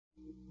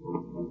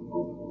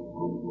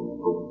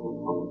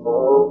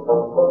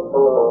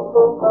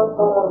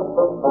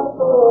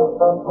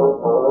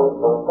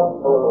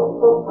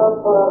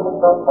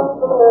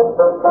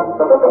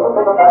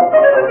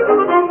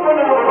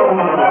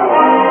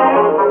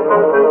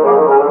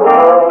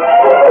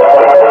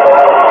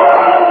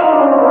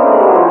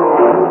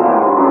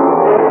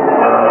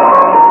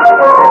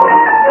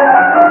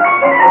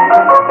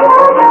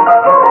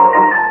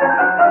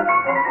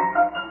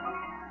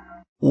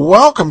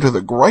Welcome to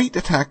the Great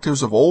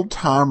Detectives of Old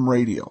Time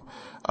Radio.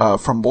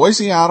 From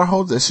Boise,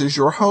 Idaho, this is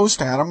your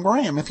host, Adam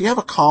Graham. If you have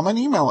a comment,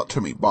 email it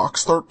to me,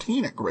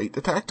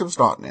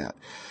 box13@greatdetectives.net.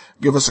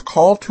 Give us a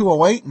call,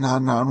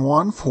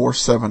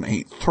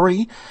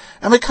 208-991-4783,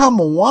 and become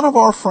one of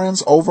our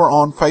friends over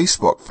on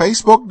Facebook,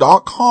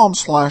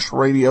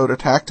 facebook.com/Radio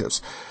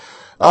Detectives.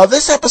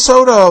 This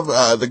episode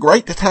of the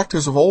Great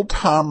Detectives of Old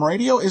Time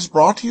Radio is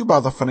brought to you by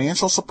the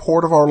financial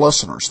support of our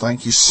listeners.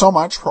 Thank you so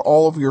much for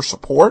all of your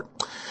support.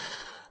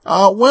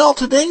 Well,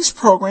 today's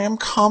program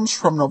comes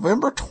from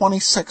November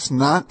 26,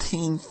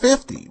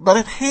 1950, but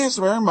it has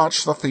very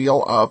much the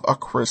feel of a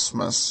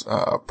Christmas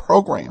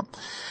program.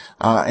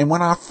 And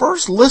when I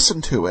first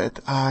listened to it,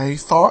 I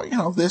thought,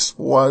 this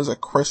was a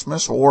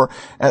Christmas or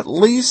at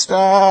least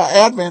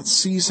Advent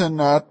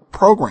season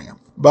program.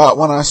 But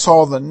when I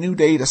saw the new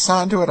date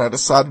assigned to it, I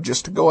decided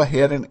just to go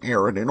ahead and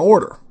air it in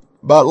order.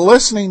 But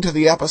listening to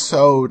the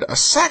episode a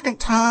second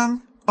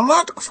time, I'm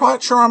not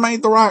quite sure I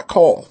made the right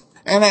call.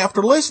 And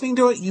after listening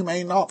to it, you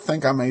may not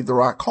think I made the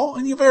right call,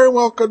 and you very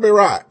well could be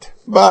right.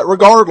 But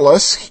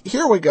regardless,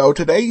 here we go.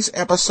 Today's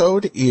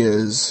episode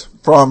is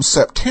from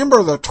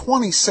November the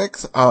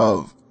 26th,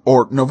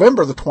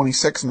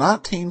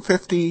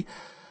 1950,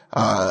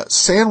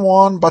 San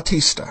Juan,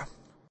 Bautista.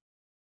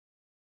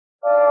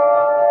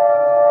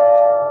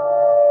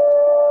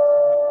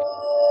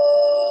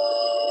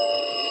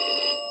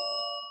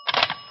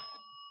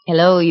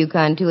 Hello,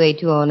 Yukon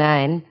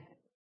 28209.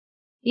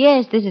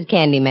 Yes, this is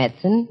Candy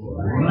Matson.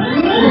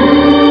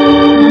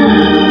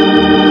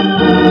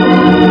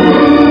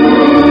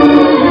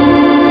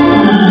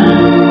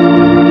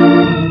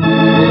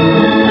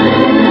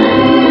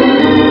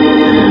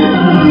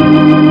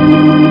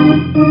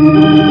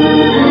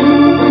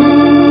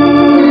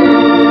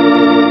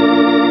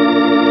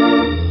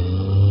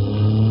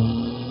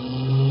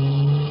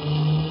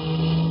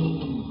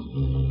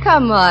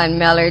 Come on,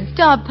 Mallard.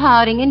 Stop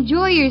pouting.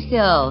 Enjoy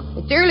yourself.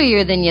 It's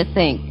earlier than you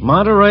think.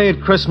 Monterey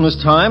at Christmas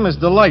time is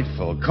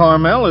delightful.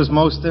 Carmel is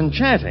most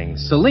enchanting.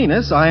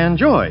 Salinas I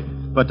enjoyed.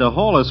 But to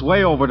haul us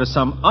way over to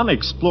some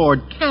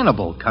unexplored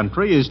cannibal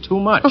country is too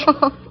much.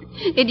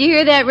 Did you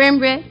hear that,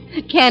 Rembrandt?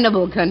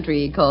 Cannibal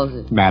country, he calls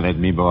it. Mallard,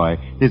 me boy,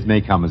 this may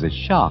come as a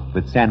shock,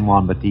 but San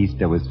Juan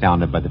Bautista was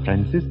founded by the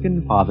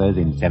Franciscan Fathers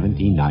in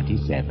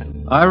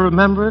 1797. I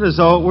remember it as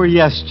though it were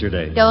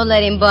yesterday. Don't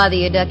let him bother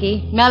you,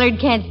 Ducky. Mallard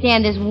can't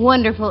stand this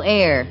wonderful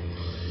air.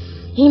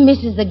 He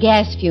misses the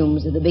gas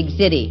fumes of the big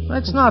city.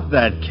 It's not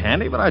that,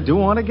 Candy, but I do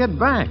want to get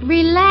back.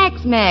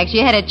 Relax, Max.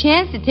 You had a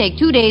chance to take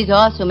 2 days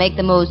off, so make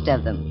the most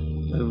of them.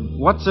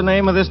 What's the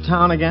name of this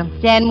town again?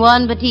 San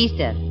Juan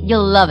Bautista.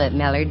 You'll love it,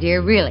 Mallard,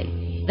 dear, really.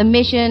 The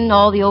mission,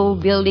 all the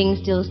old buildings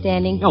still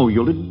standing. Oh,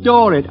 you'll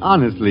adore it.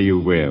 Honestly, you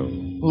will.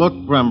 Look,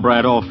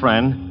 Rembrandt, old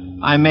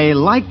friend, I may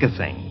like a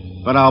thing,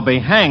 but I'll be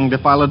hanged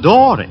if I'll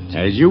adore it.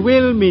 As you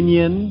will,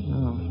 minion.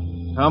 Oh.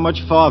 How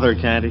much farther,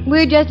 Candy?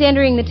 We're just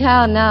entering the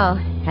town now.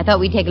 I thought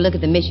we'd take a look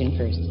at the mission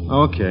first.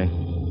 Okay.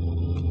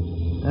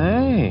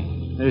 Hey,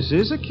 this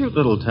is a cute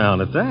little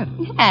town at that.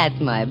 That's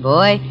my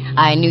boy.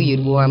 I knew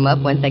you'd warm up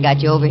once I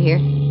got you over here.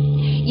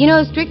 You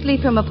know, strictly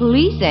from a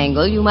police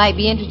angle, you might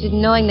be interested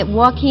in knowing that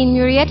Joaquin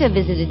Murrieta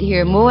visited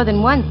here more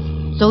than once.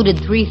 So did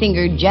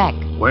Three-Fingered Jack.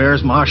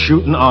 Where's my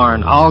shooting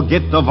iron? I'll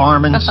get the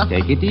varmints.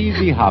 Take it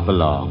easy,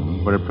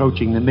 Hopalong. We're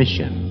approaching the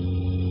mission.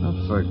 Oh,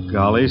 for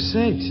golly's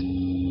sakes.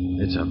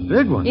 It's a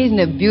big one. Isn't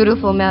it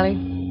beautiful, Mallard?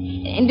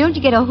 And don't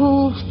you get a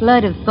whole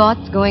flood of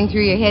thoughts going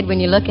through your head when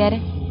you look at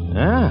it?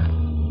 Yeah.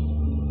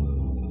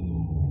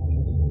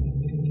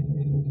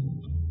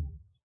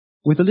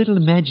 With a little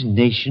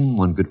imagination,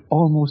 one could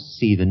almost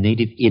see the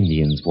native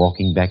Indians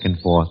walking back and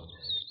forth,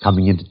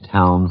 coming into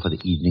town for the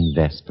evening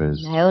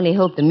vespers. I only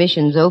hope the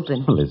mission's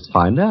open. Well, let's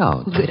find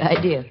out. Good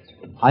idea.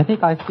 I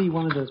think I see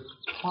one of the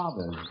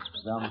fathers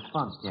down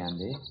front,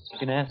 Candy. You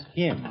can ask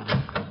him.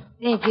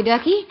 Thank you,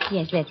 Ducky.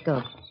 Yes, let's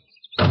go.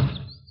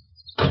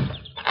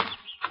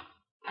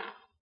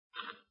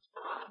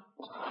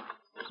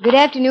 Good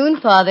afternoon,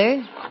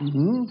 Father.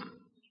 Mm-hmm.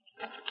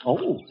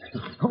 Oh,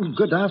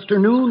 good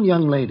afternoon,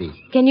 young lady.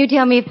 Can you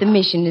tell me if the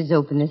mission is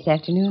open this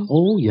afternoon?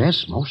 Oh,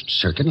 yes, most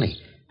certainly.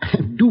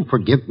 Do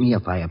forgive me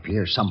if I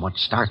appear somewhat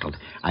startled.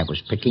 I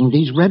was picking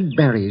these red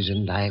berries,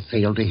 and I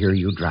failed to hear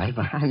you drive.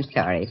 I'm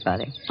sorry,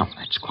 Father. Oh,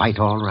 that's quite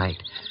all right.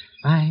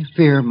 I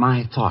fear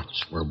my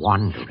thoughts were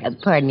wandering.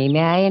 Pardon me,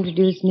 may I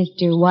introduce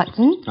Mr.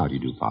 Watson? How do you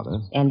do,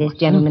 Father? And this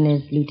gentleman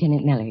is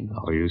Lieutenant Mallard.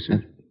 How are you,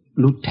 sir?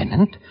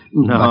 Lieutenant?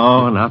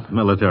 No, not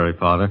military,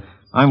 Father.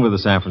 I'm with the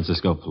San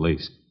Francisco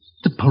police.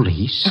 The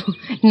police?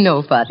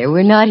 No, Father,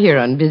 we're not here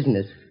on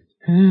business.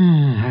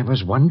 I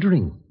was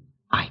wondering.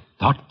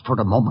 thought for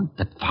a moment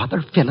that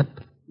Father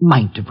Philip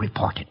might have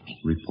reported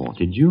me.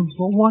 Reported you?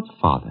 For what,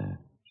 Father?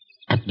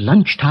 At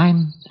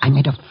lunchtime, I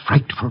made a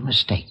frightful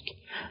mistake.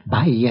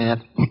 By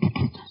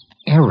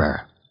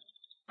error,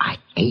 I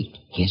ate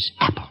his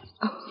apple.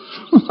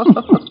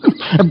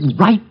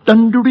 Right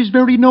under his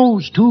very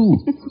nose,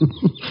 too.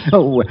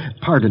 Oh,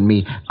 pardon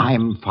me.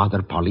 I'm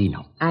Father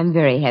Paulino. I'm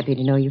very happy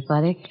to know you,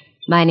 Father.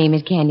 My name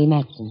is Candy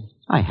Matson.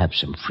 I have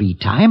some free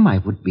time. I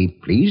would be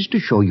pleased to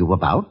show you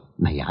about.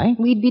 May I?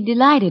 We'd be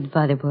delighted,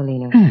 Father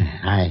Paulino.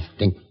 I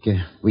think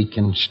we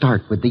can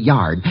start with the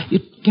yard.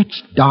 It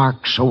gets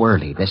dark so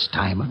early this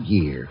time of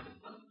year.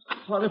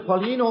 Father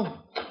Paulino!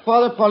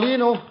 Father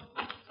Paulino!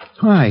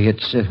 Why,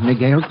 it's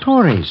Miguel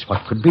Torres.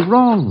 What could be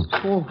wrong?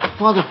 Oh,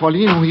 Father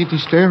Paulino, it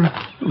is there.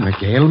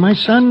 Miguel, my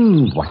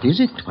son, what is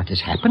it? What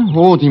has happened?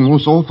 Oh, the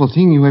most awful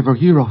thing you ever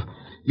hear of.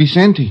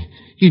 Vicente,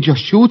 he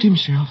just shoot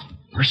himself.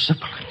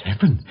 Merciful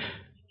heaven.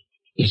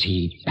 Is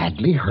he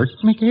badly hurt,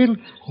 Miguel?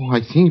 Oh,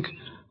 I think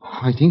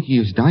he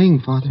is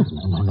dying, Father.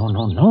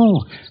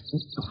 No.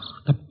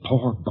 The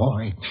poor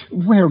boy.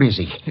 Where is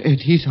he?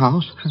 At his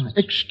house.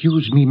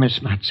 Excuse me,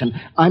 Miss Matson.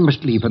 I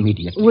must leave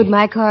immediately. Would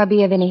my car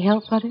be of any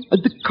help, Father?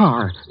 The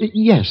car.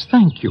 Yes,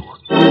 thank you.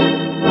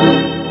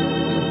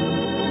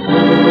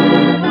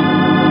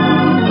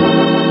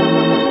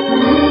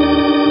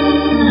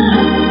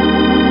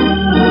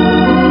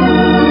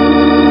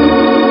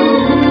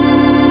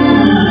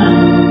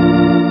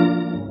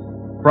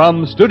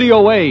 From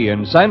Studio A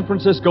in San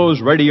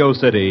Francisco's Radio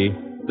City,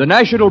 the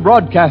National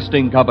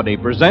Broadcasting Company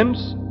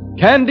presents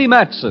Candy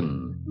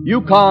Matson,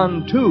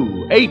 Yukon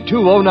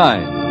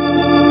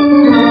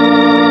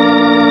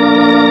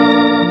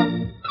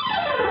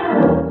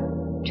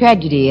 28209.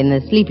 Tragedy in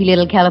the sleepy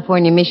little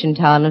California mission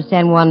town of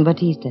San Juan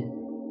Bautista.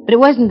 But it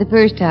wasn't the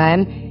first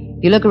time.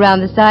 If you look around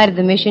the side of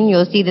the mission,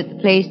 you'll see that the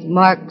place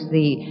marks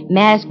the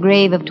mass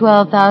grave of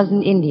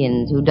 12,000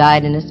 Indians who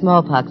died in a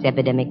smallpox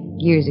epidemic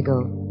years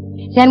ago.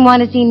 San Juan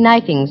has seen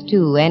knifings,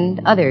 too,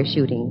 and other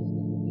shootings.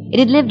 It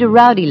had lived a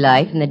rowdy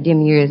life in the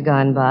dim years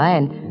gone by,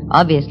 and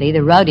obviously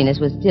the rowdiness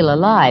was still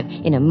alive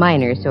in a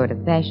minor sort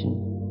of fashion.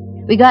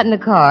 We got in the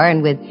car,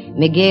 and with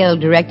Miguel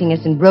directing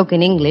us in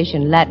broken English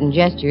and Latin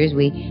gestures,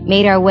 we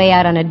made our way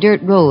out on a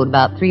dirt road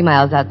about 3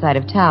 miles outside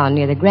of town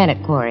near the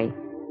granite quarry.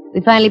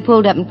 We finally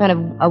pulled up in front of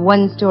a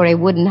one-story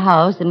wooden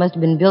house that must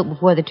have been built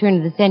before the turn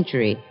of the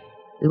century.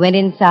 We went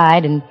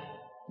inside, and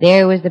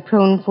there was the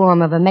prone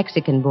form of a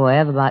Mexican boy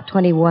of about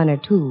 21 or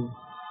 2.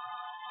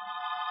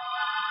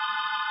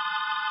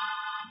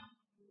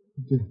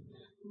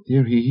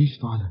 There he is,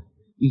 Father.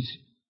 Is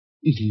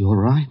he all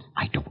right?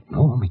 I don't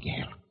know,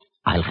 Miguel.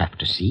 I'll have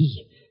to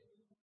see.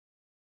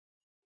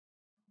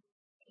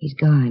 He's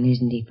gone,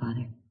 isn't he,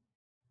 Father?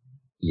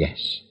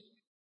 Yes.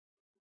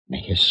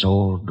 May his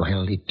soul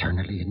dwell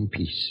eternally in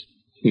peace.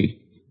 He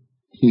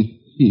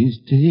is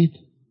dead?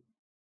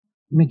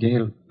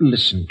 Miguel,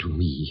 listen to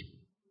me.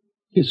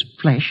 His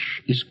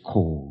flesh is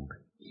cold,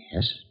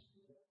 yes,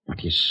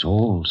 but his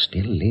soul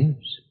still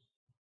lives.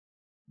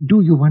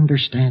 Do you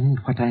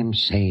understand what I'm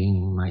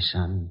saying, my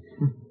son?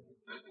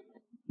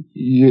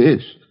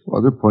 Yes,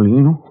 Father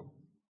Paulino.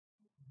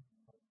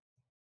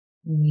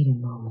 Wait a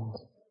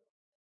moment.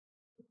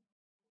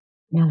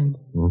 Mallard.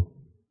 Look.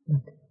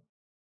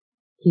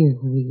 Here,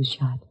 where he was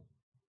shot.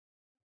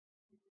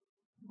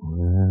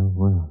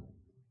 Well.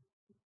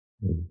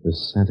 If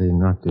Vicente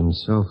knocked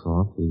himself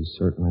off, he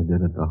certainly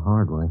did it the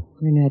hard way.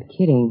 You're not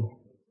kidding.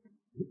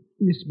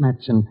 Miss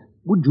Matson,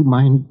 would you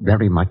mind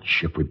very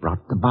much if we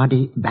brought the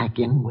body back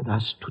in with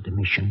us to the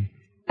mission?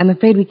 I'm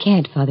afraid we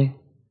can't, Father.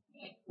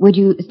 Would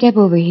you step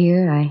over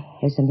here? I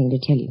have something to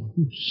tell you.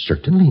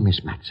 Certainly,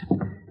 Miss Matson.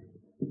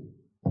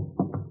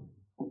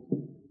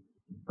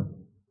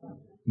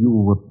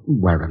 You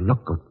wear a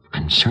look of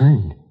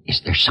concern. Is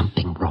there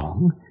something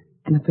wrong?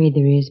 I'm afraid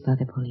there is,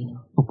 Father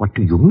Paulino. What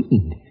do you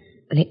mean?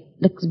 Well, it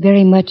looks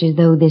very much as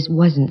though this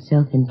wasn't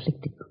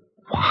self-inflicted.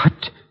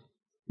 What?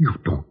 You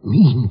don't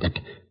mean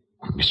that...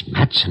 Miss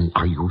Matson,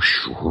 are you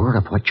sure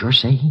of what you're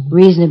saying?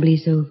 Reasonably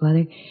so,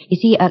 Father. You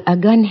see, a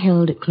gun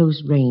held at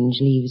close range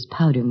leaves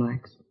powder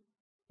marks.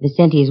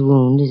 Vicente's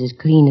wound is as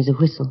clean as a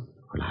whistle.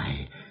 Well,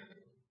 I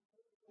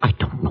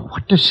don't know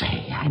what to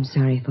say. I'm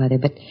sorry, Father,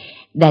 but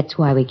that's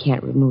why we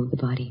can't remove the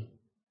body.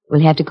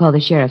 We'll have to call the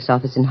sheriff's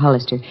office in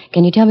Hollister.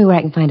 Can you tell me where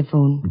I can find a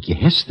phone?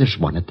 Yes, there's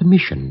one at the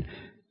mission.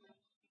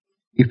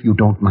 If you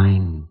don't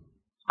mind,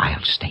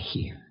 I'll stay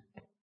here.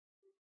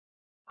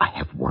 I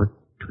have work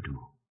to do.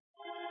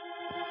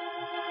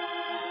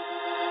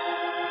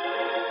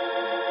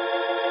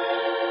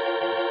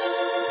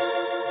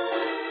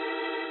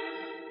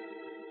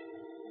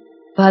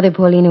 Father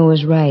Paulino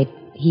was right.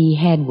 He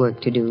had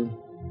work to do.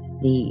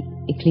 The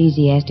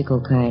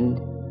ecclesiastical kind.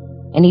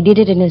 And he did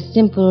it in a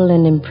simple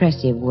and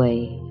impressive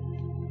way.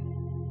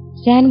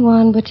 San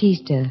Juan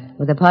Bautista,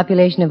 with a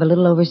population of a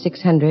little over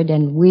 600,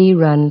 and we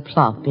run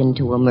plop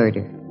into a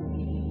murder.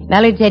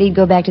 Mallard said he'd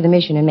go back to the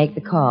mission and make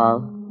the call,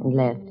 and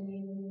left.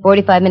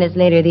 45 minutes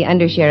later, the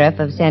undersheriff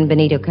of San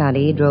Benito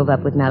County drove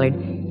up with Mallard.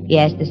 He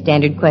asked the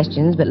standard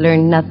questions, but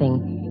learned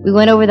nothing. We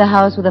went over the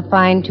house with a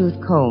fine-tooth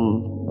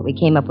comb, but we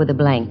came up with a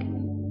blank.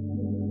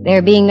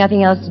 There being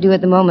nothing else to do at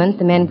the moment,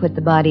 the men put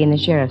the body in the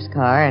sheriff's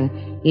car, and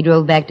he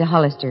drove back to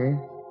Hollister,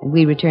 and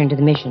we returned to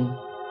the mission.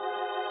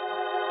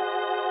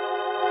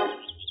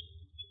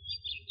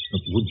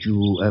 Would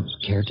you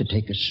care to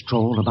take a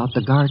stroll about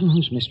the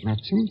gardens, Miss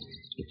Matson?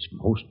 It's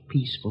most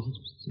peaceful.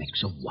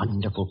 Makes a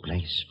wonderful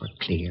place for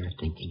clear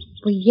thinking.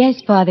 Well, yes,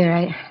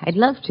 Father, I'd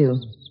love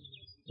to.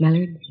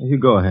 Mallard? You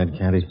go ahead,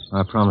 Candy.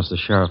 I promised the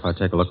sheriff I'd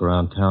take a look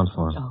around town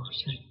for him. Oh,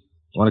 sure.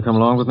 Want to come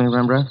along with me,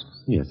 Rembrandt?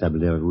 Yes, I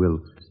believe I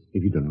will.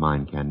 If you don't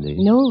mind, Candy.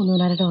 No,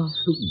 not at all.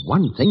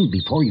 One thing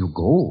before you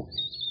go.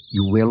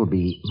 You will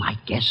be my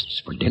guests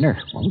for dinner,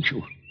 won't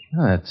you?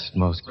 That's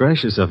most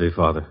gracious of you,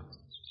 Father.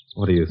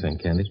 What do you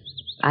think, Candy?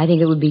 I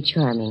think it would be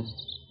charming.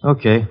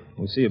 Okay.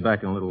 We'll see you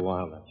back in a little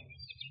while, then.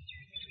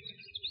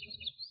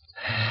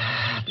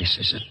 This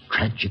is a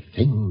tragic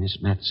thing,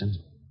 Miss Matson.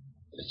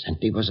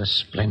 Vicente was a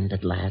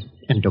splendid lad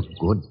and a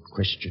good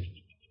Christian.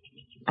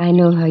 I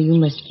know how you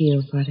must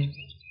feel, Father.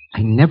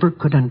 I never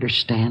could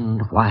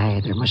understand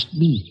why there must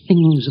be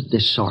things of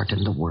this sort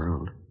in the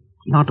world.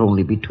 Not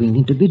only between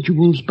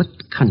individuals,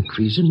 but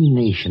countries and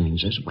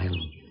nations as well.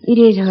 It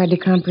is hard to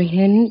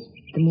comprehend.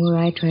 The more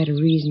I try to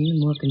reason, the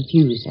more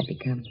confused I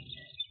become.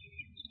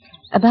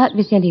 About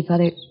Vicente,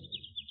 Father,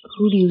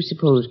 who do you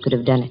suppose could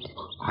have done it?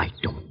 I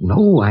don't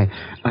know. I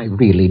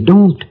really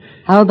don't.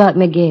 How about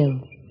Miguel?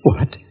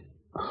 What?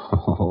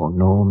 Oh,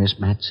 no, Miss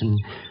Matson.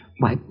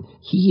 Why,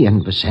 he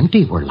and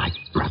Vicente were like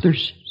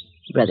brothers.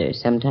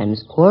 Brothers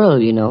sometimes quarrel,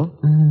 you know.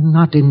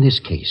 Not in this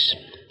case.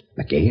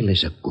 Miguel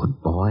is a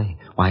good boy.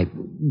 Why,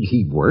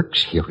 he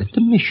works here at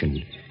the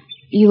mission.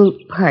 You'll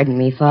pardon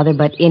me, Father,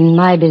 but in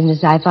my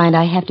business I find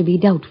I have to be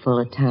doubtful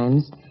at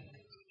times.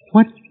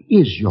 What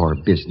is your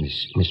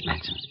business, Miss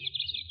Matson?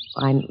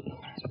 I'm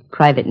a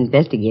private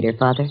investigator,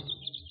 Father.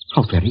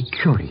 How very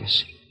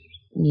curious.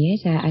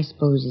 Yes, I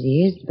suppose it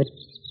is, but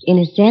in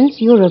a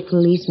sense, you're a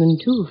policeman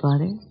too,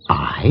 Father.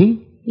 I?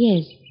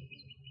 Yes.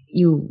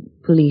 You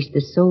police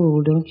the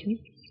soul, don't you?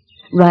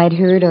 Ride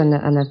herd on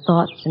the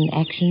thoughts and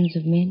actions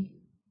of men?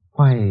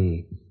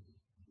 Why,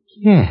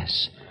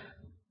 yes.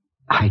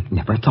 I'd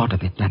never thought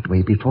of it that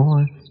way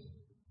before.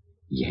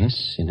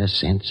 Yes, in a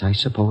sense, I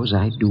suppose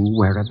I do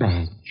wear a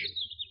badge.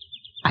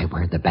 I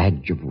wear the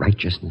badge of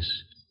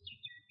righteousness,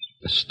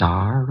 the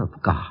star of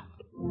God.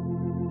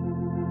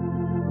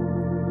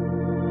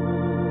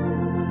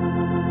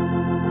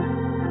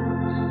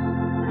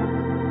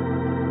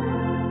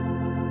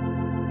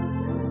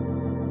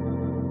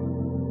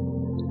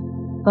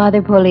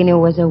 Father Paulino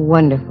was a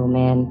wonderful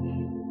man.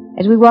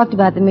 As we walked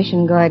about the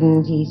mission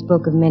gardens, he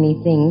spoke of many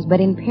things, but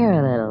in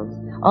parallels,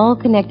 all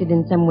connected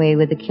in some way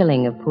with the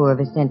killing of poor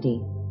Vicente.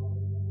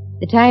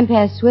 The time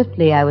passed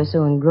swiftly. I was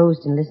so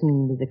engrossed in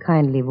listening to the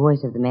kindly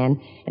voice of the man,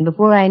 and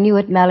before I knew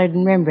it, Mallard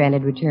and Rembrandt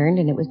had returned,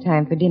 and it was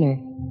time for dinner.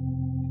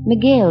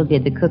 Miguel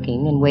did the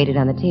cooking and waited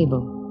on the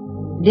table.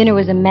 Dinner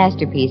was a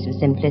masterpiece of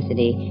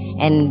simplicity,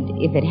 and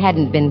if it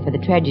hadn't been for the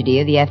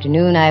tragedy of the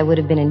afternoon, I would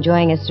have been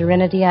enjoying a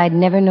serenity I'd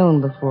never known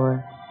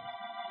before.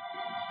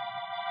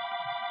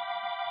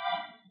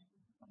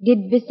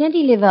 Did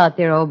Vicente live out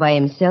there all by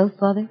himself,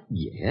 Father?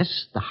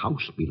 Yes, the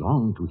house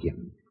belonged to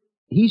him.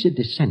 He's a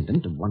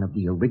descendant of one of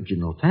the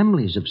original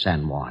families of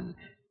San Juan.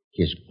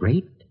 His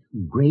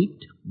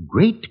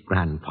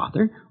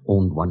great-great-great-grandfather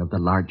owned one of the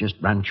largest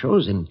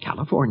ranchos in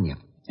California.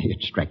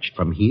 It stretched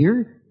from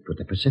here to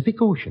the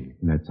Pacific Ocean.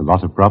 That's a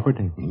lot of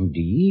property.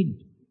 Indeed.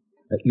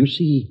 You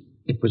see,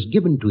 it was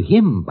given to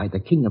him by the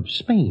King of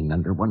Spain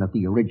under one of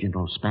the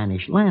original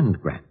Spanish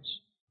land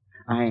grants.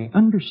 I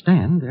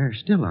understand there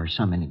still are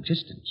some in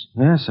existence.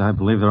 Yes, I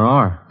believe there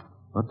are.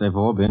 But they've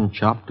all been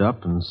chopped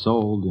up and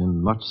sold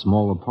in much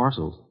smaller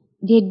parcels.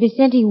 Did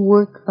Vicente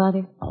work,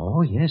 Father?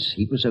 Oh, yes,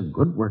 he was a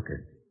good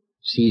worker.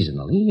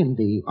 Seasonally, in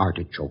the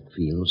artichoke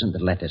fields and the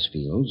lettuce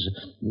fields.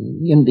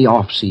 In the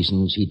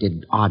off-seasons, he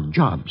did odd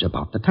jobs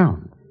about the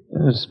town.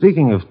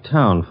 Speaking of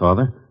town,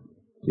 Father,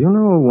 do you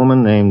know a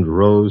woman named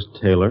Rose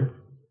Taylor?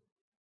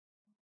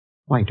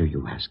 Why do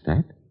you ask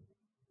that?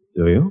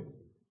 Do you?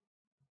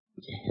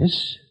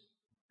 Yes.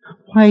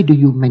 Why do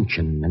you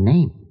mention the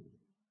name?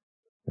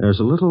 There's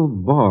a little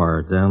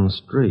bar down the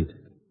street.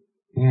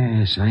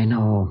 Yes, I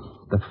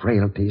know. The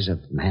frailties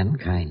of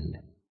mankind.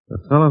 The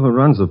fellow who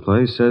runs the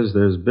place says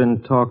there's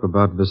been talk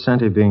about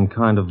Vicente being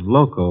kind of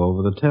loco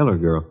over the Taylor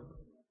girl.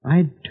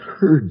 I'd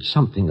heard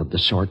something of the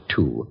sort,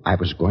 too. I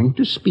was going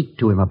to speak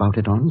to him about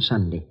it on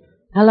Sunday.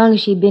 How long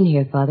has she been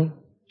here, Father?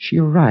 She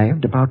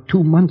arrived about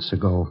 2 months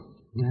ago.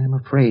 I'm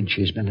afraid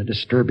she's been a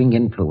disturbing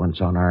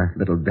influence on our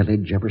little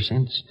village ever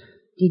since.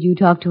 Did you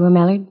talk to her,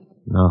 Mallard?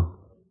 No.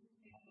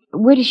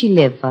 Where does she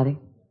live, Father?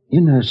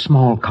 In a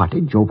small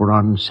cottage over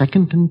on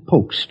 2nd and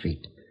Polk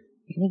Street.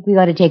 I think we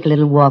ought to take a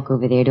little walk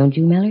over there, don't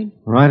you, Mallard?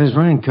 Right as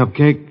rain,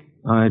 Cupcake.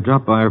 I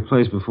dropped by her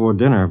place before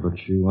dinner, but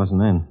she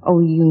wasn't in. Oh,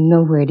 you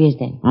know where it is,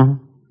 then?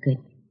 Mm-hmm. Good.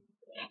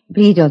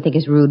 Please don't think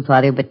it's rude,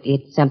 Father, but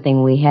it's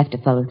something we have to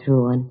follow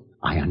through on.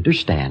 I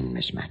understand,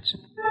 Miss Matson.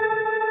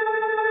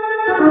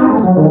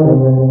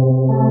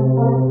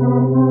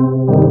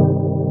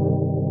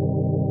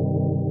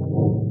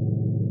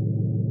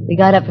 We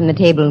got up from the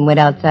table and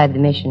went outside the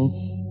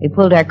mission. We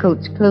pulled our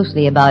coats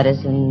closely about us,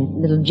 and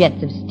little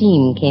jets of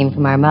steam came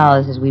from our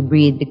mouths as we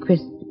breathed the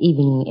crisp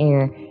evening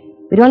air.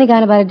 We'd only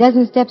gone about a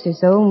dozen steps or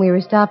so when we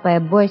were stopped by a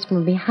voice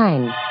from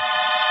behind.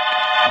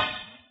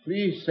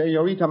 Please,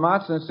 Senorita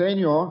Matson,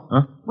 senor.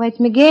 Huh? Why,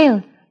 it's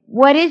Miguel.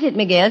 What is it,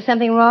 Miguel?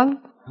 Something wrong?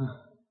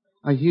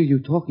 I hear you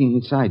talking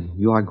inside.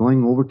 You are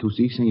going over to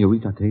see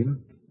Senorita Taylor?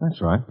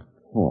 That's right.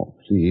 Oh,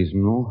 please,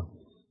 no.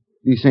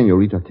 The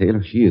Senorita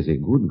Taylor, she is a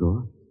good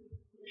girl.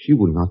 She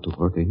would not to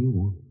hurt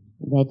anyone.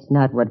 That's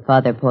not what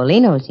Father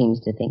Paulino seems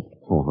to think.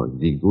 Oh,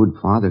 the good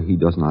father, he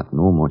does not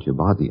know much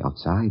about the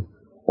outside.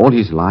 All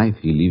his life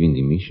he live in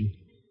the mission.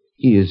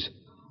 He is,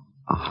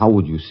 how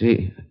would you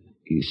say,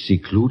 he's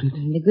secluded?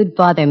 The good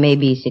father may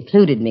be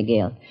secluded,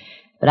 Miguel,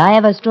 but I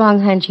have a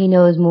strong hunch he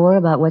knows more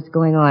about what's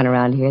going on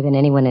around here than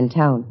anyone in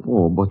town.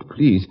 Oh, but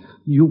please,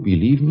 you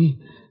believe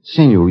me?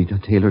 Senorita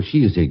Taylor,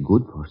 she is a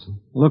good person.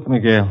 Look,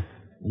 Miguel,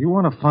 you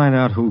want to find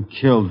out who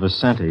killed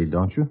Vicente,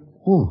 don't you?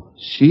 Oh,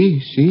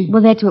 see?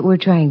 Well, that's what we're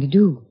trying to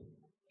do.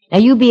 Now,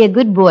 you be a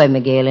good boy,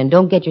 Miguel, and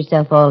don't get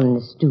yourself all in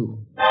the stew.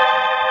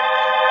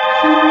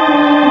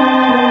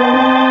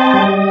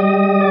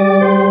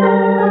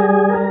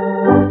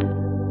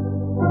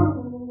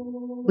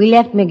 We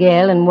left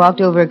Miguel and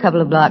walked over a couple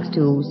of blocks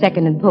to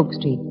 2nd and Polk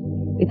Street.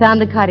 We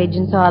found the cottage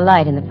and saw a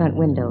light in the front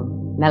window.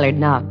 Mallard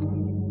knocked.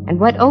 And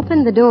what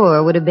opened the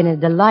door would have been a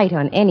delight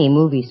on any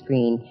movie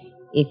screen,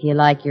 if you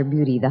like your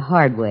beauty the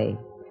hard way.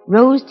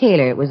 Rose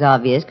Taylor, it was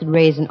obvious, could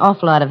raise an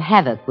awful lot of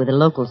havoc with the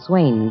local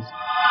swains.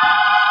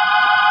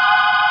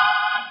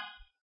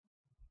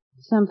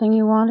 Something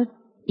you wanted?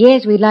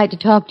 Yes, we'd like to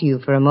talk to you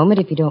for a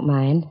moment, if you don't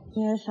mind.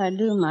 Yes, I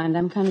do mind.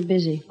 I'm kind of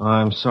busy.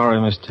 I'm sorry,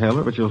 Miss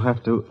Taylor, but you'll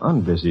have to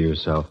unbusy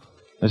yourself.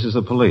 This is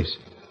the police.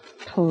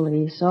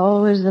 Police.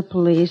 Always the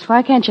police.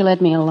 Why can't you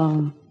let me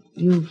alone?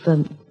 You've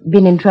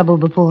been in trouble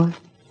before?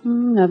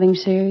 Nothing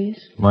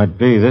serious. Might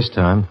be this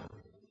time.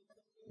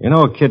 You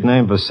know a kid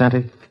named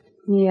Vicente?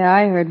 Yeah,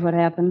 I heard what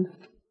happened.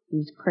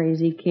 These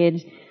crazy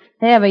kids.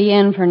 They have a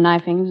yen for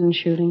knifings and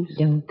shootings.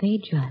 Don't they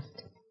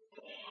just?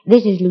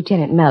 This is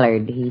Lieutenant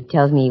Mallard. He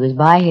tells me he was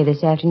by here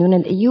this afternoon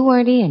and you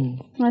weren't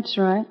in. That's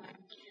right.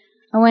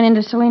 I went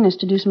into Salinas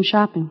to do some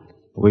shopping.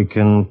 We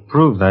can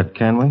prove that,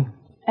 can we?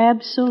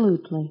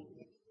 Absolutely.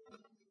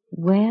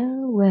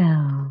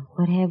 Well,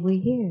 what have we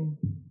here?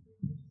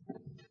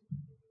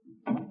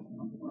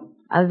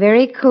 A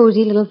very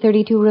cozy little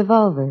 .32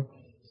 revolver.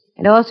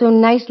 And also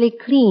nicely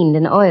cleaned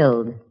and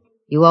oiled.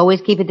 You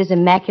always keep it this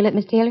immaculate,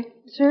 Miss Taylor?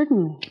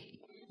 Certainly.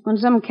 When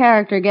some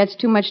character gets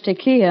too much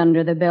tequila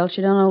under the belt,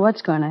 you don't know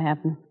what's going to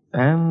happen.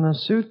 And the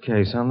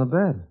suitcase on the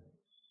bed.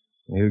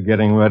 You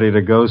getting ready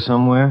to go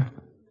somewhere?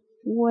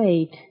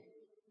 Wait.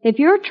 If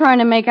you're trying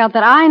to make out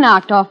that I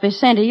knocked off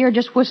Vicente, you're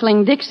just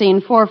whistling Dixie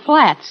in 4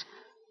 flats.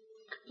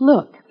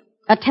 Look,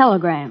 a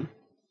telegram.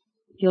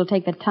 If you'll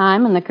take the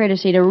time and the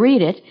courtesy to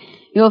read it,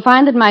 you'll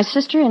find that my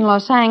sister in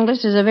Los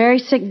Angeles is a very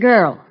sick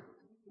girl.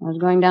 I was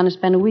going down to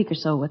spend a week or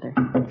so with her.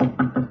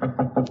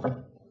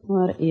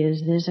 What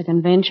is this, a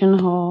convention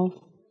hall?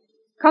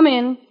 Come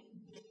in.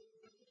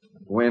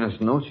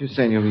 Buenas noches,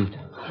 senorita.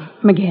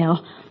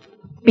 Miguel,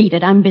 beat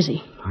it. I'm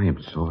busy. I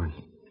am sorry.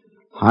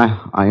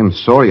 I am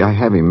sorry. I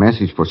have a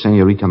message for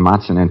Senorita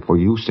Matson and for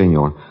you,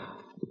 senor.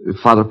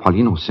 Father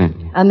Paulino sent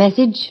me. A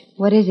message?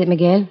 What is it,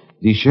 Miguel?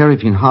 The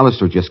sheriff in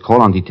Hollister just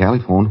called on the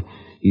telephone.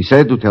 He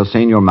said to tell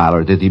Senor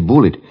Mallard that the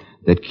bullet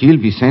that killed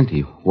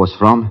Vicente was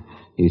from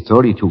a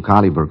 .32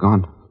 caliber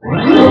gun.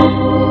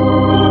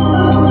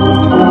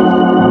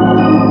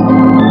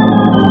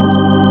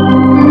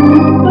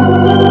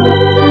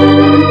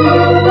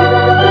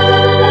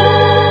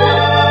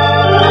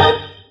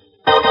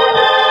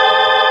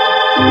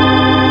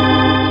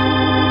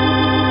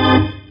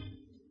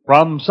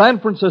 From San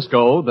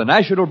Francisco, the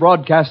National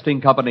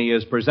Broadcasting Company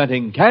is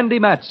presenting Candy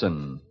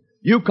Matson,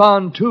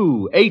 Yukon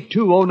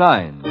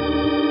 28209.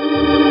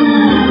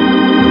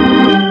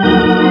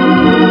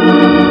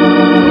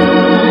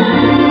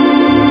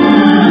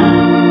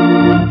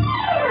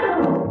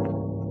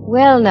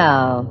 Well,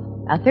 now,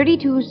 a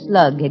 .32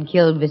 slug had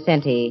killed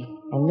Vicente,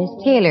 and Miss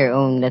Taylor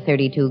owned a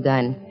 .32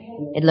 gun.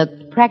 It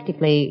looked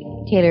practically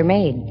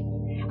tailor-made.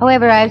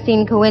 However, I've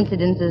seen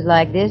coincidences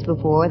like this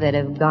before that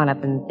have gone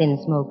up in thin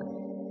smoke.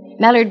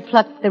 Mallard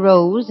plucked the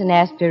rose and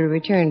asked her to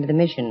return to the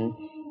mission.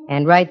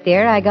 And right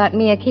there, I got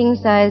me a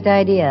king-sized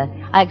idea.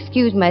 I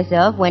excused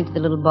myself, went to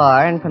the little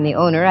bar, and from the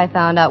owner, I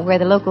found out where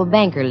the local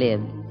banker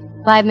lived.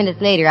 5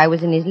 minutes later, I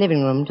was in his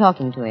living room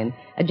talking to him,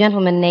 a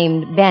gentleman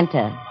named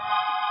Banta.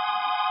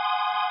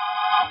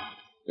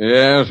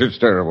 Yes, it's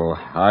terrible.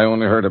 I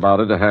only heard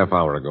about it a half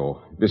hour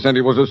ago. Vicente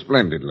was a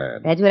splendid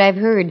lad. That's what I've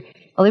heard.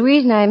 Well, the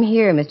reason I'm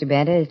here, Mr.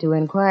 Banta, is to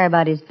inquire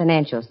about his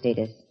financial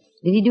status.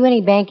 Did he do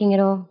any banking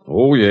at all?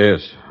 Oh,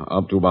 yes.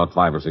 Up to about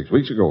 5 or 6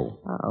 weeks ago.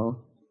 Uh-oh.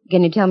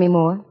 Can you tell me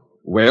more?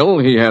 Well,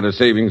 he had a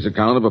savings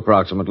account of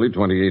approximately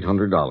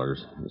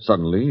 $2,800.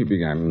 Suddenly, he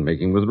began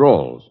making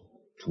withdrawals.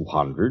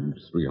 200,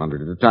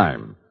 300 at a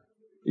time.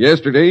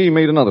 Yesterday, he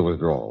made another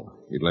withdrawal.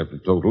 He'd left a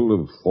total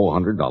of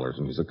 $400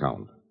 in his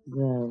account.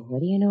 Well,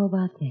 what do you know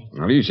about that?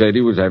 Well, he said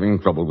he was having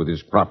trouble with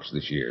his crops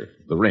this year,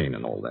 the rain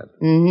and all that.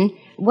 Mm-hmm.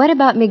 What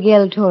about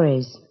Miguel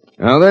Torres?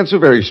 Now, that's a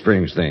very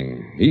strange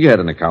thing. He had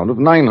an account of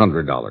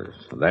 $900.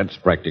 That's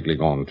practically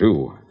gone,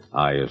 too.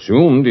 I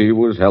assumed he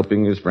was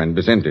helping his friend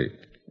Vicente.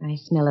 I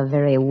smell a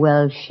very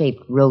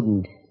well-shaped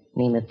rodent,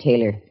 name of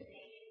Taylor.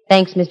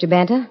 Thanks, Mr.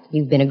 Banta.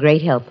 You've been a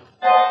great help.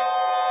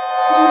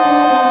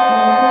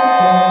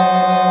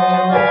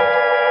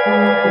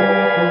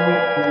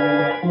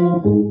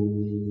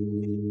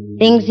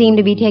 Things seem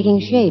to be taking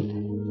shape.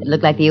 It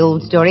looked like the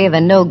old story of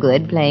a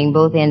no-good playing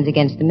both ends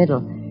against the middle.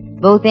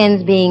 Both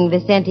ends being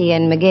Vicente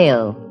and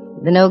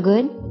Miguel. The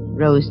no-good?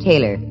 Rose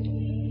Taylor.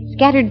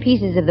 Scattered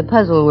pieces of the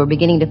puzzle were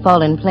beginning to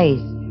fall in place.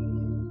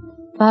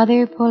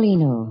 Father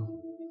Paulino.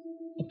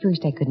 At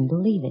first I couldn't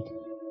believe it.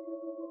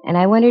 And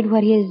I wondered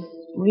what his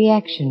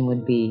reaction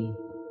would be.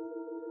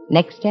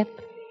 Next step,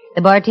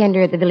 the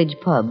bartender at the village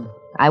pub.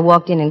 I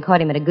walked in and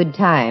caught him at a good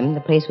time. The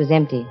place was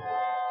empty.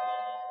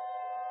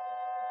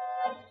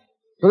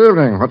 Good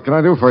evening. What can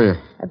I do for you?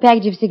 A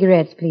package of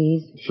cigarettes,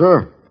 please.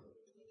 Sure.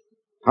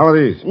 How are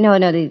these? No,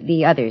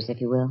 the others,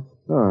 if you will.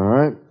 All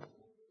right.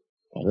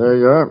 There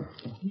you are.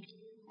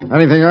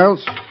 Anything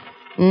else?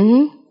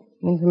 Mm-hmm.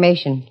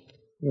 Information.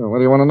 Yeah, what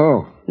do you want to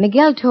know?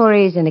 Miguel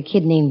Torres and a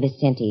kid named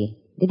Vicente.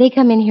 Did they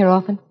come in here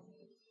often?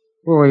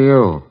 Who are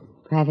you?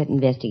 Private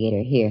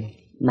investigator. Here.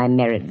 My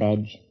merit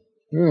badge.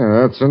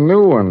 Yeah, that's a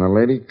new one, a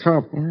lady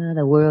cop. Ah,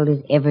 the world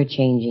is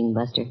ever-changing,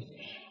 Buster.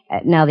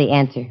 Now the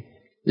answer.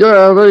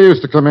 Yeah, they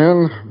used to come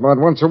in about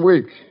once a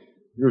week.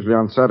 Usually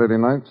on Saturday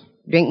nights.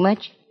 Drink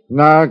much?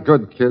 Nah,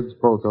 good kids,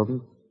 both of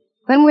them.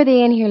 When were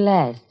they in here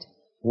last?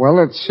 Well,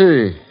 let's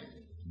see.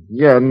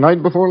 Yeah,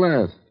 night before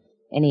last.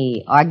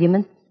 Any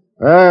arguments?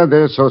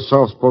 They're so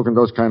soft-spoken,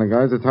 those kind of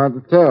guys, it's hard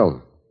to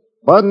tell.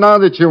 But now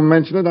that you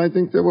mention it, I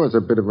think there was a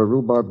bit of a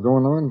rhubarb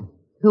going on.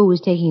 Who was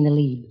taking the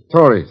lead?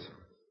 Torres.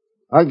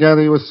 I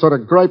gather he was sort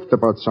of griped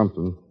about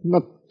something.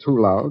 Not too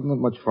loud, not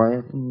much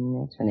fire.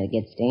 That's when it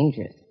gets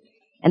dangerous.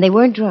 And they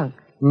weren't drunk?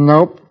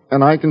 Nope,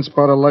 and I can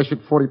spot a lush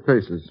at 40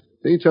 paces.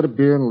 They each had a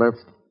beer and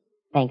left.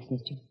 Thanks,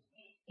 mister.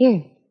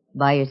 Here,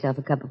 buy yourself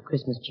a cup of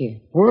Christmas cheer.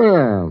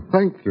 Well,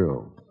 thank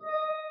you.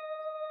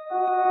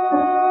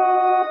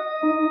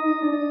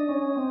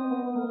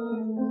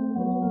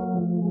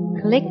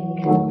 Click,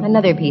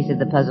 another piece of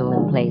the puzzle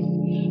in place.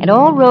 And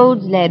all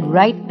roads led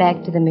right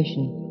back to the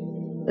mission.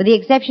 With the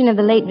exception of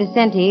the late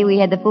Vicente, we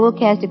had the full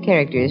cast of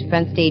characters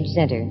front stage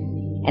center.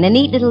 And a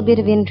neat little bit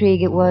of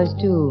intrigue it was,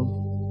 too.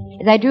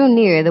 As I drew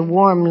near, the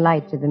warm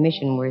lights of the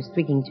mission were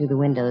streaking through the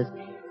windows,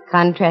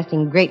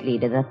 contrasting greatly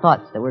to the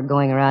thoughts that were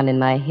going around in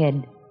my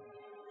head.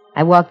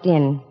 I walked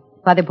in.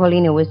 Father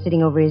Paulino was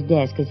sitting over his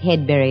desk, his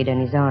head buried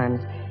on his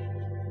arms.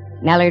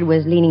 Mallard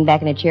was leaning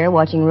back in a chair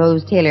watching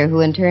Rose Taylor,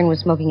 who in turn was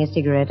smoking a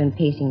cigarette and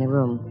pacing the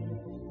room.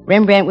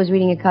 Rembrandt was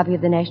reading a copy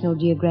of the National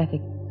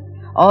Geographic.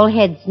 All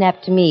heads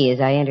snapped to me as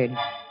I entered.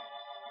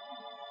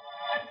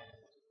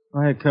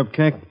 Hi, a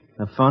cupcake.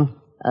 Have fun?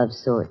 Of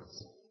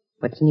sorts.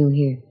 What's new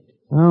here?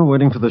 Oh,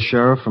 waiting for the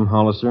sheriff from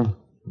Hollister.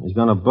 He's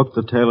going to book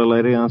the Taylor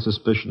lady on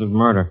suspicion of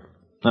murder.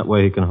 That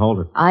way he can hold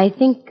her. I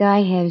think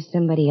I have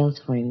somebody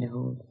else for him to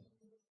hold.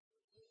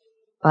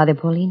 Father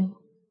Paulino?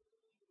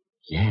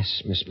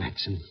 Yes, Miss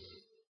Matson.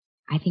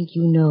 I think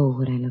you know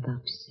what I'm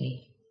about to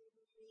say.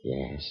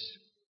 Yes.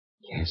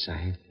 Yes,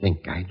 I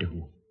think I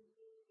do.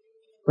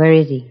 Where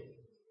is he?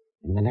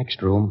 In the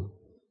next room.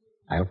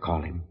 I'll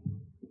call him.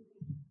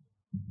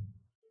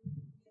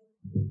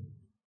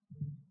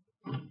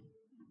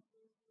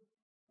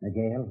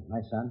 Miguel,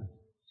 my son.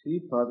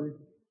 Si, Padre.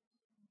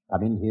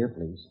 Come in here,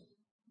 please.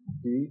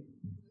 Si.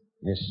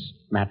 Miss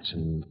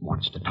Matson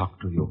wants to talk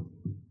to you.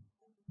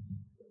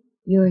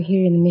 You're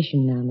here in the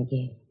mission now,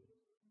 Miguel.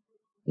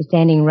 You're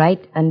standing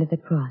right under the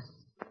cross.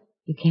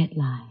 You can't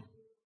lie.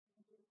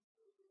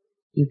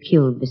 You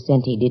killed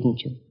Vicente,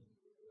 didn't you?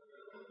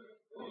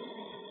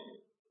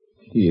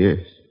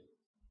 Yes.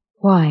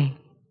 Why?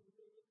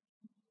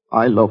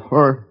 I love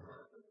her.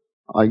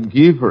 I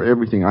give her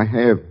everything I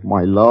have.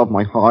 My love,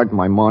 my heart,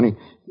 my money,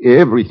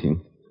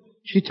 everything.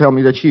 She tells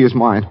me that she is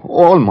mine,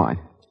 all mine.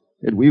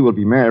 That we will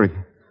be married,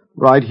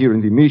 right here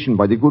in the mission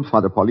by the good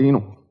Father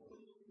Paulino.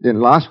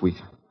 Then last week,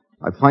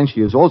 I find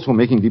she is also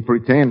making the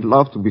pretend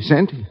love to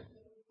Vicente.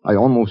 I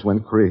almost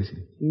went crazy.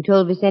 You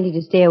told Vicente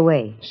to stay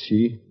away.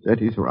 See,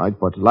 that is right.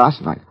 But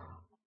last night,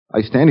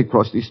 I stand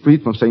across the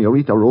street from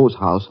Senorita Rose's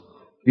house.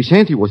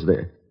 Vicente was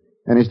there.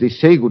 And as they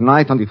say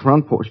goodnight on the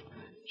front porch,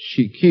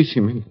 she kissed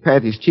him and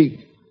pat his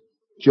cheek,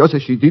 just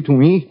as she did to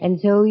me. And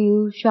so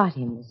you shot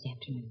him this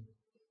afternoon.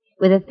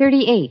 With a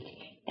 .38.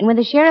 And when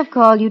the sheriff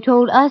called, you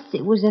told us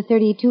it was a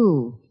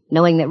 .32,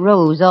 knowing that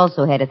Rose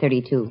also had a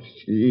 .32.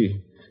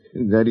 See,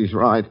 that is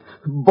right.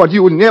 But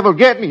you would never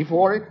get me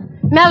for it.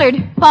 Mallard,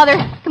 Father,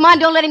 come on,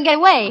 don't let him get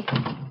away.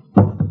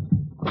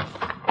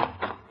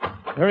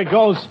 There he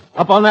goes,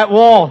 up on that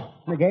wall.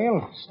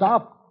 Miguel,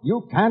 stop.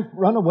 You can't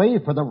run away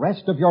for the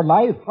rest of your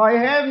life. I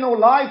have no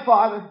life,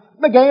 Father.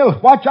 Miguel,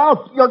 watch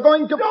out. You're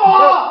going to...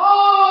 Oh!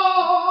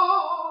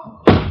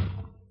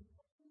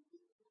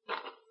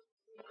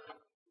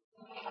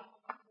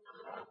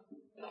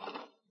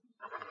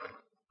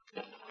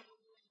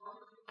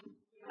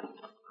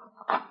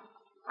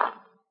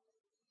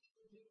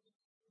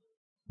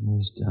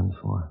 He's done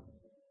for.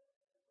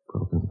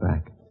 Broken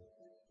back.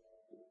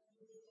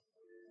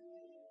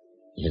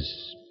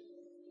 Is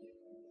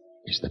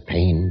the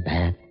pain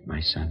bad, my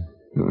son?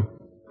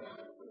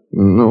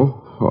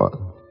 No, Father.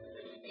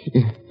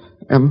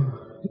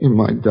 Am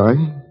I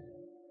dying?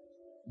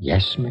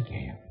 Yes,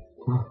 Miguel.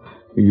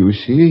 You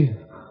see,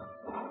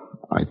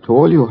 I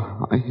told you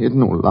I had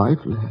no life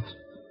left.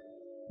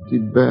 The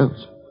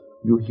bells,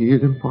 you hear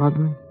them,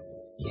 Padre?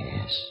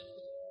 Yes.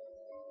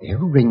 They're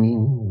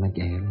ringing,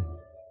 Miguel.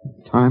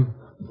 Time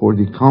for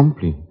the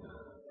company.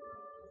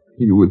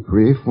 You will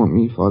pray for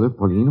me, Father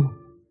Paulino?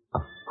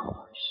 Of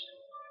course.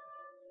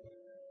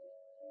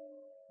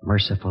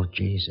 Merciful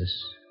Jesus,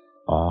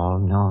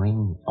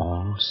 all-knowing,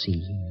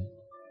 all-seeing,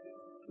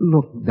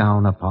 look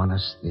down upon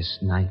us this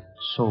night,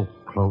 so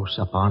close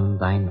upon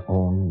thine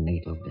own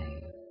natal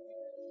day.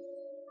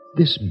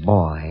 This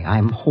boy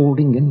I'm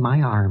holding in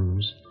my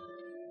arms,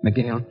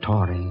 Miguel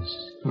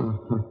Torres,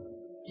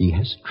 he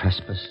has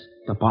trespassed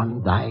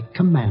upon thy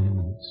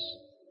commandments.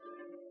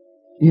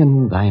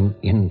 In thine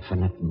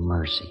infinite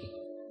mercy,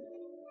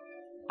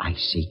 I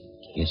seek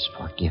his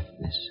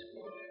forgiveness.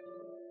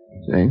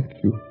 Thank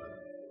you,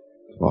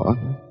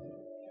 Father.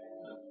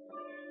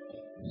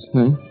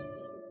 Thank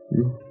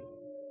you.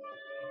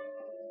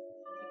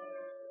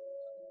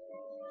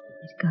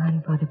 He's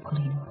gone, Father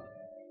Paulino.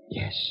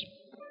 Yes.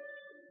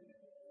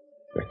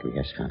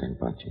 Requiescat in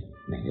pace.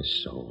 May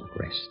his soul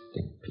rest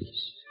in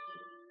peace.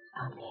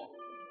 Amen.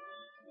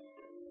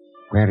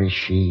 Where is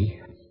she,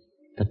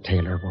 the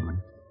tailor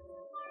woman?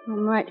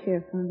 I'm right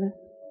here, Father.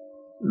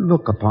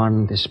 Look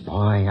upon this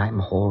boy I'm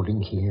holding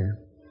here,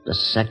 the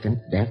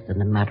second death in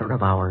a matter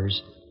of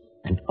hours,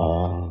 and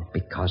all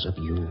because of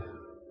you.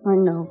 I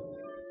know.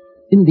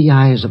 In the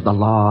eyes of the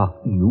law,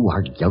 you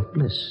are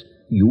guiltless.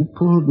 You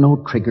pulled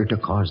no trigger to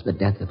cause the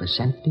death of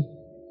Vicente.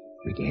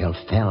 Miguel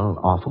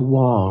fell off a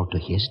wall to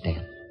his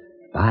death.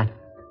 But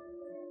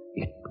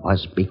it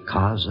was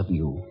because of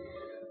you.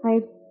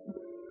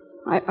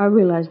 I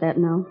realize that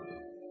now.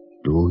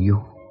 Do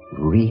you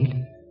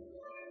really?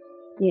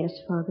 Yes,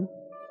 Father.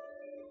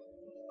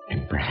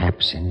 And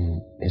perhaps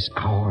in this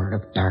hour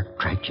of dark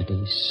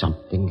tragedy,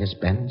 something has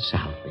been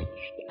salvaged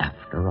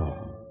after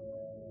all.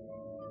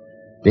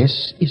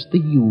 This is the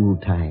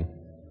Yuletide,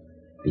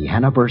 the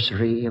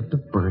anniversary of the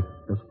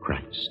birth of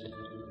Christ.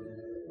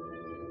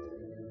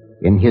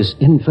 In his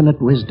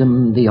infinite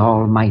wisdom, the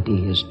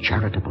Almighty is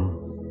charitable.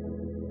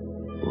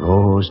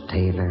 Rose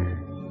Taylor,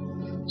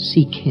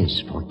 seek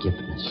his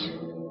forgiveness.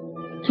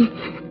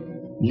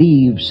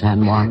 Leave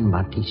San Juan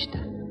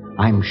Bautista.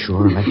 I'm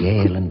sure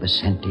Miguel and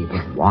Vicente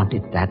would want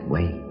it that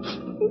way.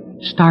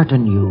 Start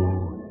anew.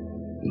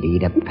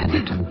 Lead a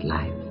penitent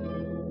life.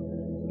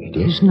 It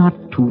is not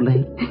too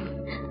late.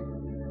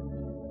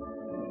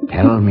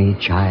 Tell me,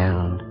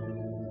 child,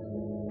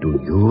 do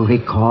you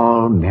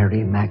recall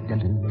Mary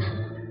Magdalene?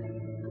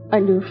 I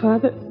do,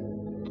 Father.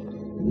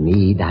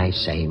 Need I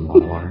say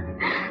more?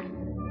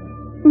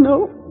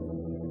 No.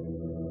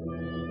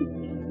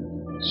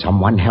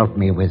 Someone help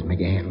me with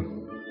Miguel.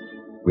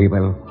 We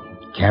will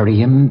carry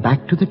him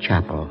back to the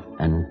chapel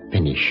and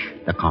finish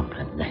the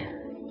compliment there.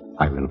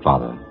 I will,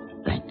 Father.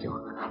 Thank you.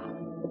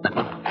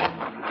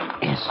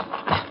 Yes.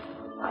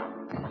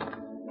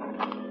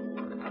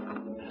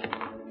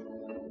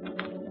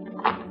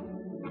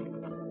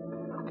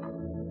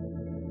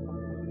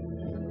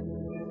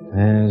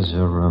 There's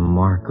a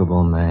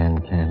remarkable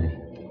man, Candy.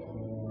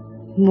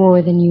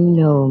 More than you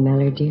know,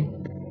 Mallard, dear.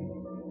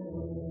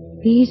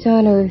 Peace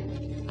on earth,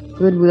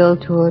 goodwill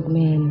toward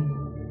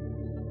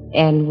man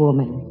and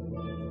woman.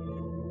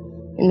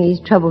 In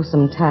these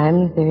troublesome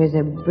times, there is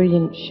a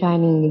brilliant,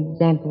 shining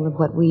example of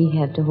what we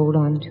have to hold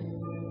on to.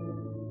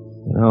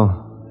 You know,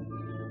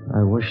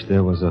 I wish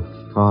there was a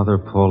Father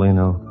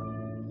Paulino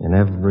in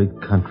every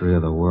country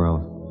of the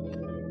world.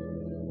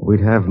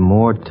 We'd have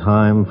more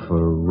time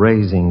for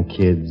raising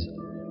kids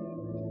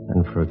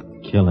than for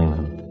killing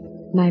them.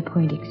 My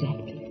point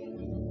exactly.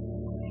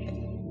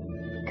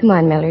 Come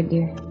on, Mallard,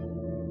 dear.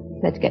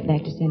 Let's get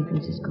back to San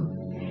Francisco.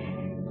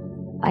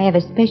 I have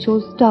a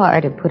special star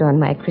to put on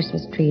my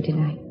Christmas tree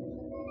tonight.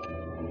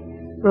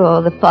 For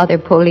all the Father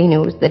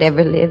Paulinos that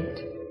ever lived.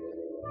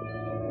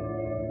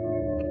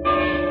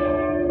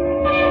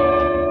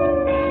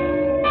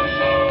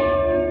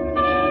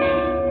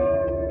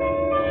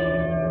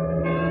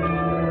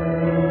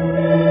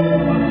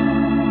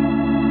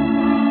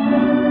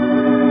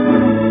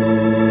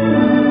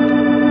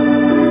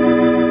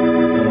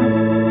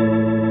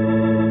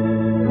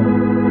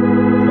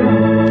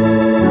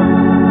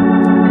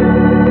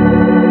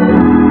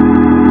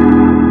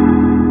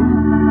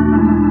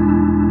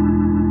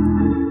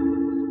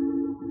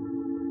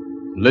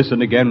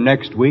 Listen again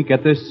next week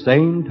at this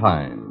same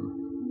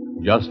time.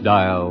 Just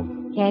dial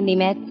Candy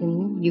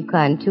Matson,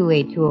 Yukon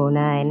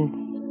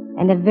 28209.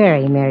 And a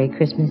very Merry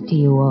Christmas to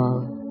you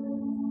all.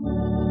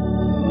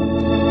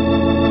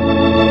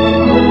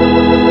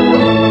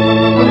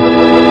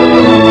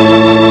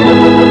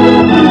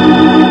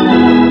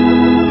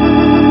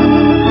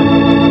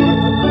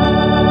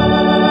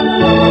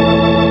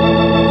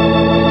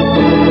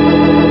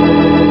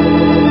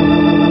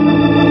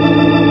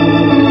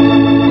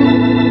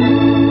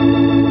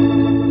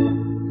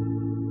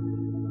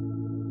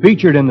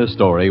 Featured in the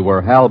story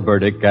were Hal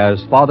Burdick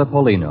as Father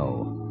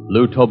Polino,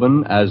 Lou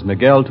Tobin as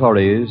Miguel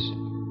Torres,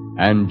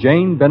 and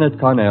Jane Bennett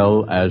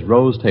Carnell as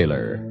Rose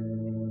Taylor.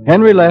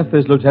 Henry Leff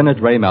is Lieutenant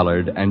Ray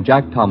Mallard, and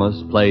Jack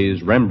Thomas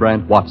plays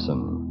Rembrandt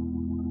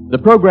Watson. The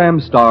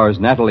program stars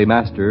Natalie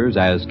Masters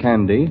as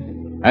Candy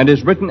and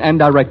is written and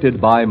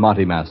directed by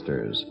Monty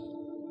Masters.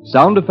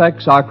 Sound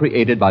effects are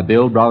created by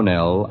Bill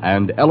Brownell,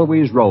 and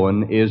Eloise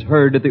Rowan is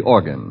heard at the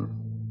organ.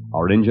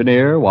 Our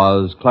engineer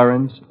was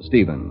Clarence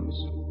Stevens.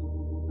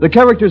 The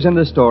characters in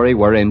the story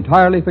were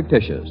entirely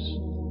fictitious.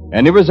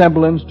 Any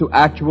resemblance to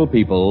actual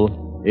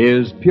people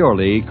is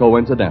purely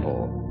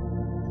coincidental.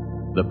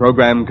 The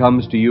program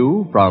comes to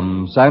you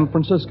from San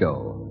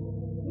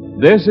Francisco.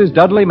 This is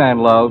Dudley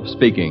Manlove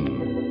speaking.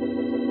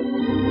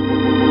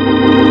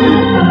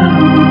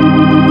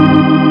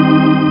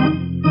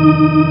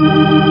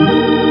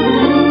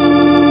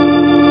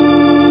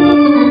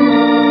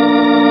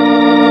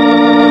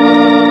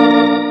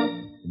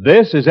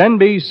 This is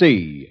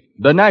NBC,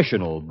 the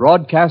national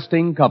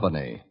broadcasting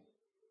company.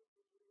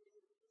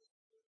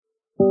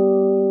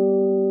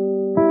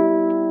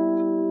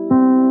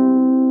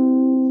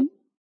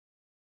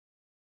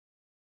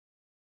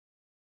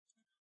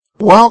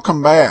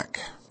 Welcome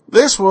back.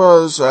 This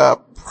was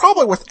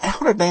probably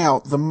without a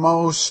doubt the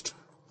most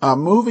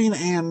moving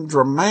and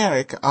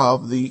dramatic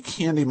of the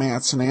Candy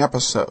Matson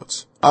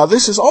episodes.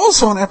 This is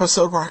also an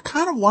episode where I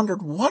kind of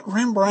wondered what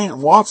Rembrandt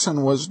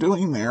Watson was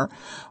doing there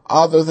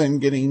other than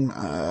getting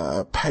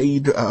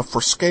paid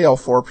for scale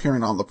for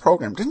appearing on the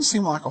program. Didn't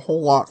seem like a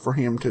whole lot for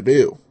him to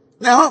do.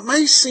 Now, it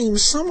may seem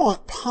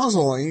somewhat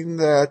puzzling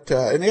that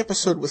an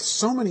episode with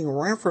so many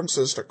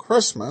references to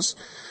Christmas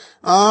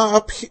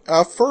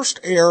first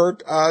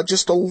aired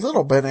just a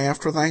little bit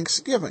after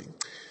Thanksgiving.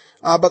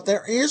 But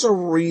there is a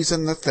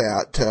reason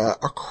that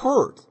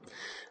occurred.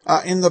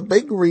 And the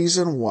big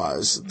reason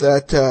was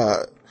that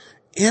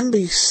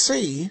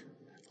NBC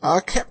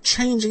kept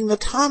changing the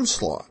time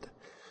slot.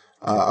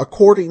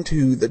 According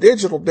to the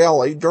Digital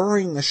Deli,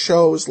 during the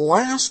show's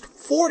last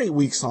 40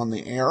 weeks on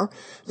the air,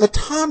 the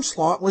time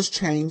slot was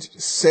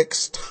changed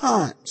 6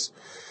 times.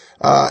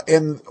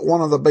 And one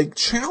of the big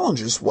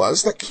challenges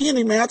was that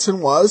Candy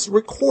Matson was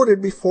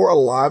recorded before a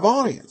live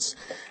audience.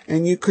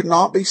 And you could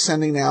not be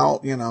sending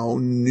out,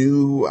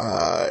 new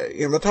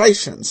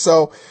invitations.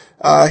 So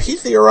he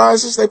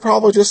theorizes they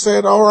probably just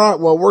said, all right,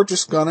 well, we're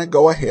just going to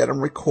go ahead and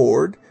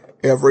record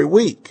every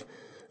week.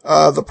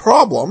 The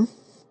problem,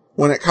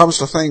 when it comes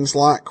to things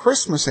like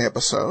Christmas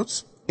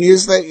episodes,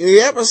 is that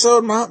the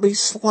episode might be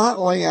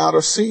slightly out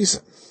of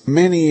season.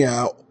 Many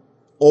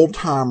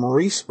old-time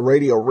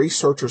radio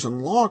researchers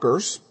and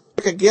loggers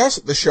took a guess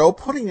at the show,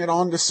 putting it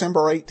on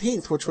December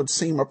 18th, which would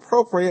seem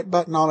appropriate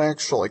but not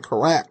actually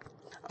correct.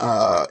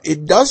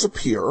 It does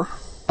appear,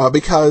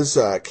 because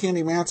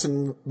Candy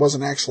Matson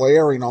wasn't actually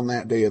airing on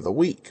that day of the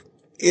week,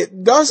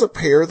 it does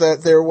appear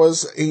that there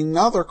was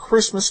another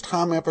Christmas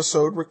time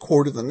episode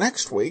recorded the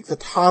next week. The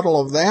title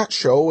of that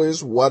show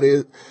is What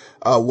in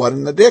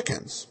the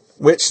Dickens,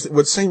 which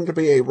would seem to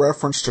be a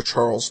reference to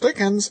Charles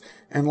Dickens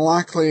and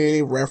likely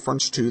a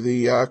reference to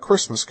the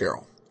Christmas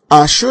Carol.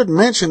 I should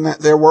mention that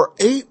there were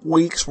 8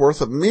 weeks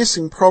worth of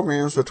missing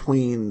programs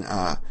between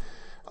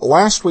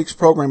last week's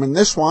program and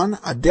this one: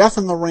 A Death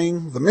in the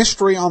Ring, The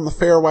Mystery on the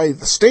Fairway,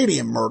 The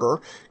Stadium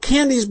Murder,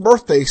 Candy's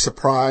Birthday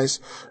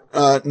Surprise,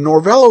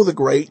 Norvello the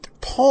Great,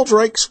 Paul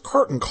Drake's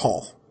Curtain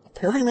Call.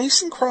 Perry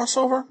Mason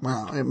crossover?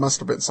 Well, it must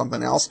have been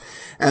something else.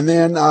 And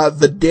then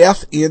The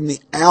Death in the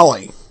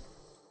Alley.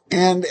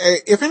 And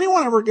if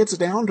anyone ever gets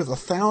down to the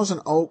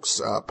Thousand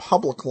Oaks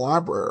Public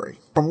Library,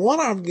 from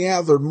what I've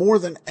gathered, more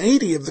than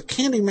 80 of the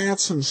Candy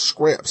Matson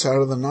scripts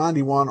out of the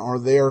 91 are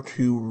there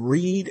to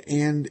read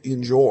and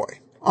enjoy.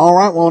 All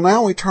right, well,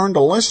 now we turn to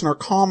listener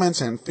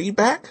comments and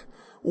feedback.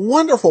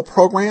 Wonderful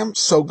program.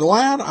 So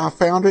glad I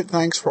found it.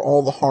 Thanks for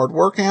all the hard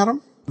work,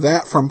 Adam.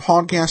 That from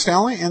Podcast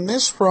Alley. And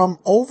this from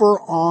over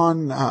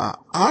on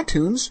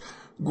iTunes.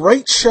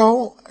 Great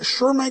show.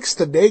 Sure makes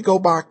the day go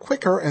by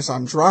quicker as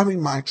I'm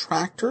driving my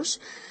tractors.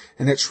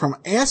 And it's from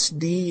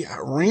SD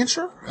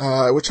Rancher,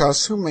 which I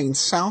assume means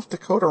South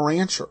Dakota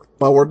Rancher.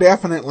 Well, we're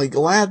definitely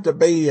glad to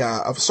be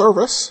of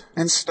service,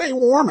 and stay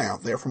warm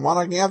out there. From what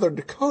I gather,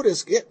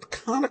 Dakotas get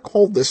kind of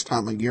cold this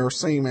time of year,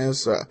 same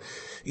as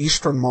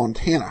eastern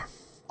Montana.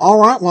 All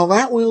right, well,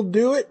 that will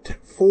do it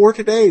for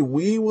today.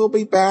 We will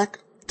be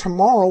back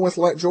tomorrow with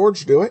Let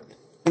George Do It.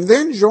 And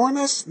then join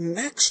us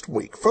next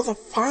week for the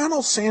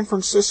final San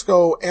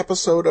Francisco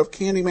episode of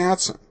Candy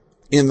Matson.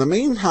 In the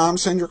meantime,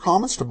 send your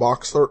comments to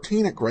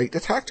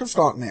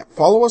box13@greatdetectives.net.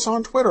 Follow us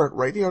on Twitter at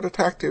Radio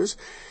Detectives,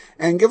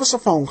 and give us a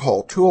phone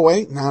call,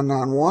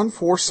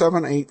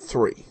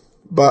 208-991-4783.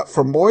 But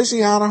from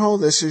Boise, Idaho,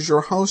 this is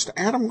your host,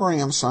 Adam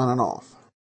Graham, signing off.